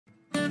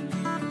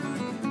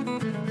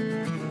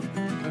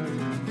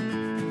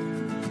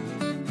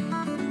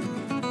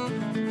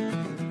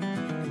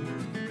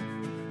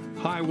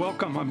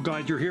welcome. I'm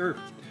glad you're here.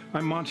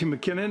 I'm Monty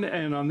McKinnon,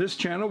 and on this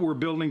channel we're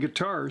building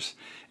guitars.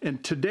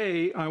 And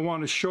today I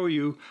want to show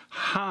you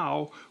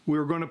how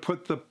we're going to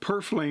put the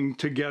purfling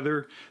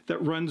together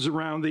that runs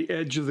around the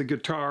edge of the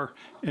guitar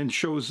and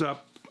shows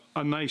up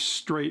a nice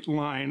straight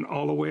line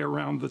all the way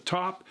around the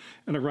top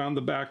and around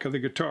the back of the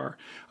guitar.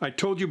 I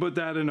told you about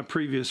that in a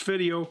previous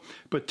video,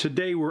 but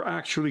today we're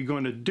actually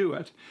going to do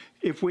it.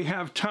 If we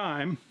have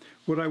time,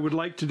 what I would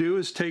like to do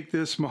is take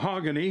this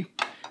mahogany,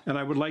 and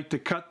I would like to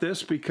cut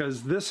this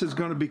because this is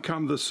going to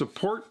become the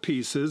support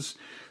pieces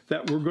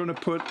that we're going to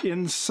put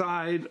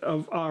inside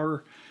of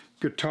our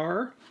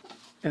guitar.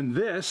 And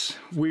this,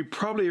 we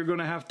probably are going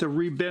to have to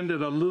rebend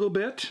it a little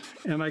bit,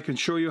 and I can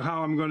show you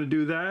how I'm going to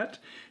do that.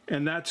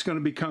 And that's going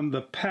to become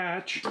the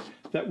patch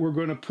that we're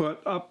going to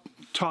put up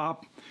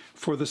top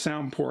for the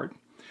sound port.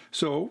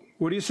 So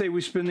what do you say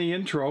we spin the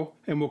intro,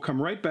 and we'll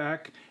come right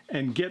back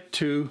and get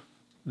to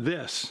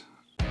this.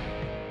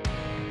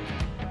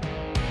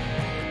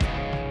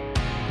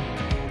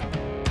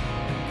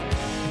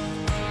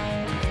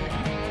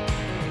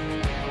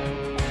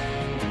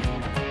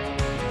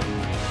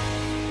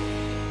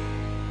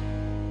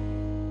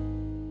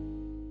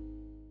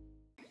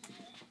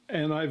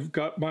 And I've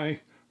got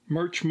my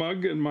merch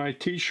mug and my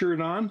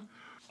t-shirt on.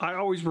 I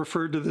always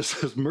referred to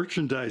this as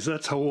merchandise.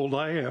 That's how old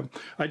I am.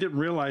 I didn't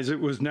realize it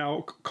was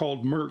now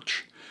called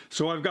merch.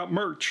 So I've got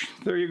merch.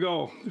 There you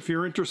go. If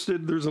you're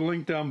interested, there's a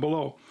link down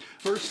below.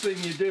 First thing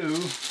you do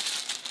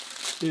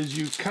is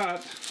you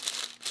cut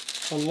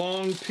a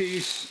long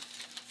piece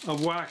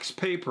of wax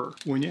paper.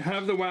 When you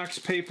have the wax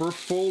paper,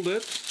 fold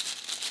it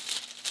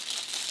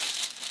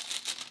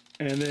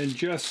and then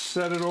just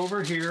set it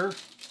over here.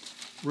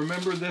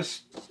 Remember,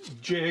 this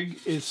jig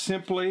is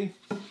simply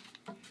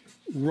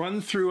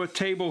run through a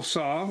table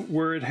saw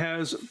where it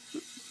has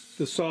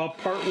the saw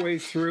partway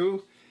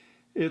through.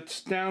 It's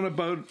down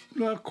about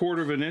a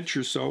quarter of an inch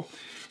or so.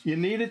 You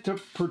need it to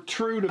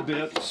protrude a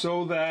bit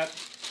so that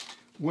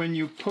when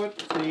you put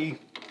the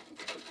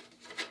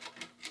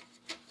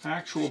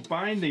actual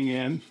binding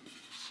in,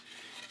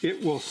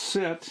 it will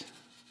sit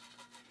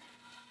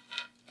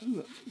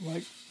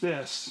like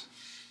this.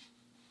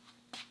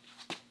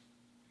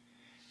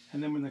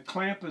 And then when the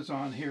clamp is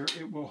on here,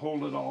 it will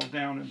hold it all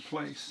down in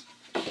place.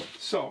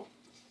 So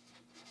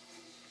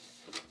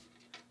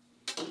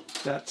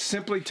that's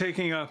simply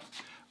taking a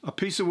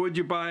piece of wood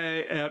you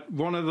buy at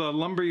one of the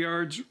lumber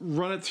yards,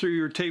 run it through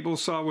your table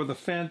saw with a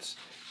fence,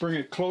 bring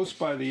it close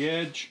by the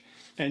edge,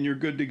 and you're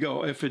good to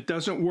go. If it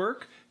doesn't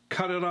work,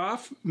 cut it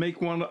off, make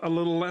one a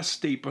little less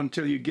steep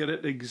until you get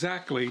it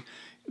exactly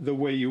the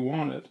way you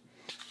want it.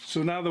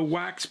 So now the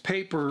wax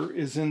paper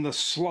is in the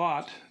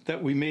slot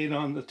that we made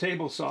on the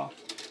table saw.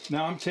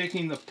 Now I'm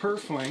taking the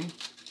purfling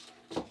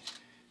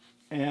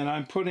and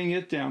I'm putting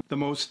it down. The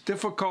most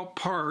difficult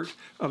part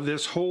of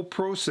this whole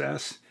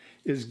process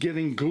is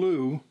getting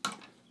glue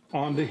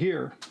onto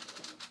here.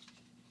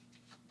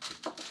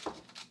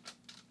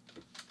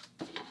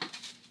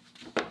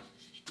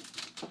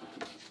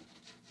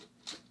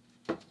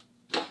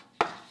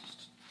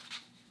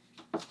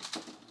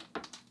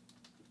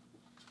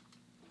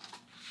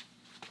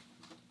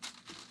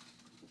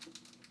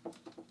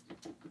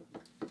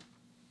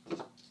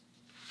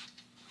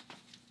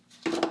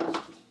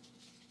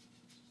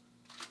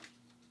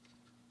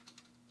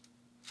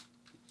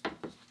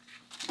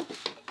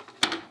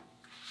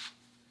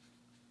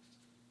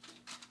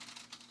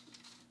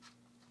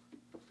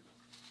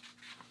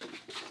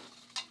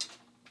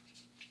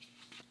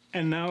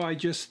 And now I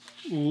just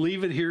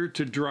leave it here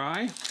to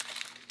dry.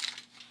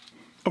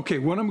 Okay,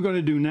 what I'm going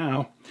to do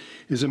now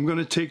is I'm going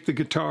to take the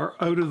guitar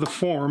out of the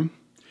form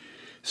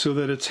so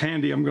that it's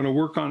handy. I'm going to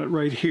work on it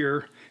right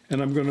here,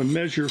 and I'm going to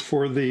measure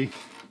for the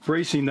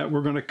bracing that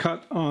we're going to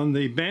cut on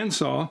the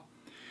bandsaw,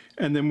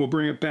 and then we'll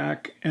bring it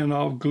back and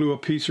I'll glue a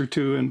piece or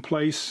two in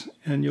place,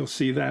 and you'll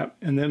see that.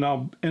 And then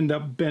I'll end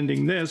up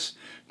bending this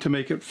to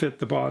make it fit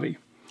the body.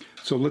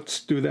 So let's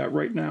do that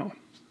right now.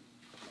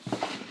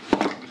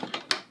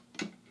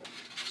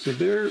 So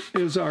there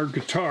is our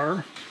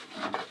guitar.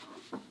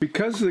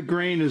 Because the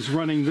grain is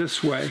running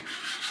this way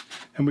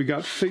and we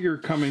got figure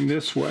coming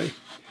this way,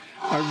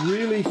 I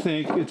really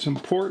think it's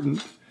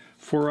important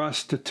for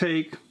us to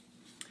take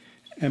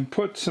and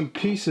put some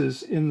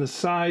pieces in the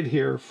side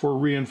here for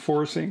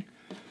reinforcing.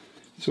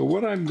 So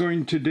what I'm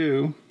going to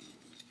do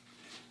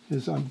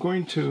is I'm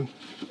going to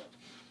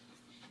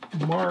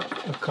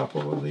mark a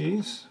couple of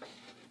these.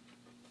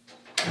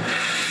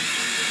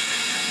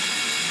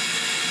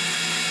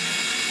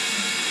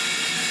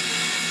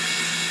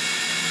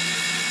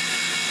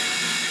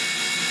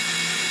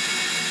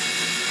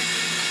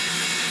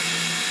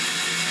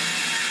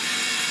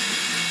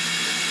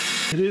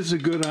 It is a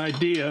good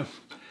idea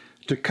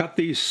to cut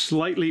these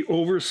slightly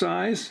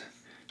oversized.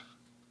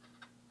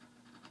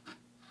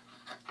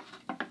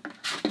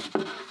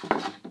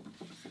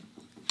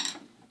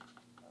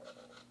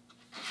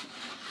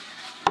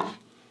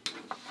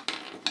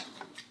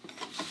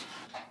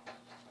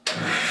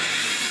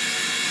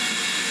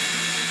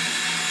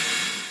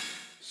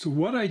 So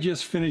what I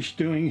just finished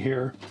doing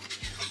here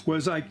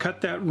was I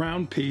cut that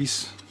round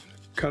piece,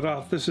 cut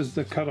off, this is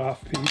the cut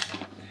off piece.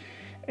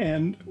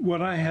 And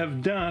what I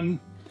have done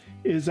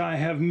is I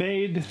have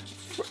made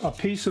a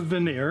piece of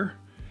veneer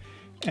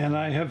and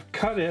I have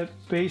cut it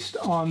based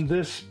on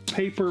this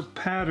paper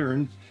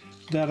pattern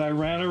that I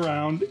ran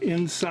around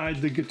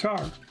inside the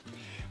guitar.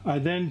 I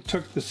then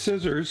took the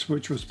scissors,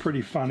 which was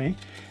pretty funny,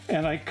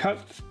 and I cut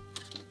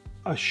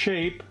a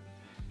shape,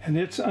 and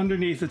it's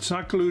underneath, it's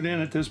not glued in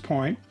at this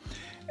point,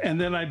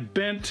 and then I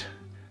bent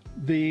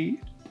the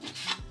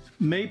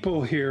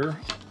maple here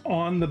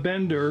on the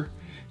bender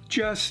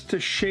just to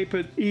shape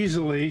it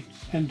easily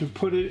and to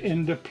put it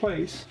into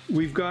place.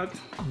 We've got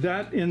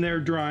that in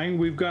there drying.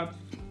 We've got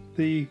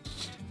the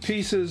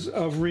pieces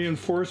of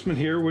reinforcement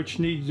here which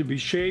need to be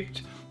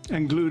shaped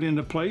and glued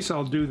into place.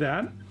 I'll do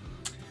that.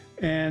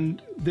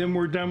 And then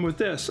we're done with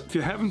this. If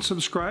you haven't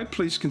subscribed,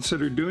 please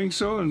consider doing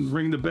so and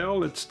ring the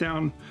bell. It's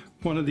down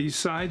one of these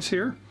sides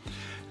here.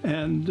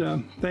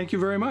 And thank you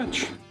very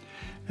much.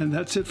 And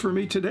that's it for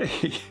me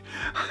today.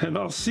 And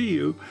I'll see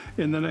you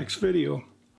in the next video.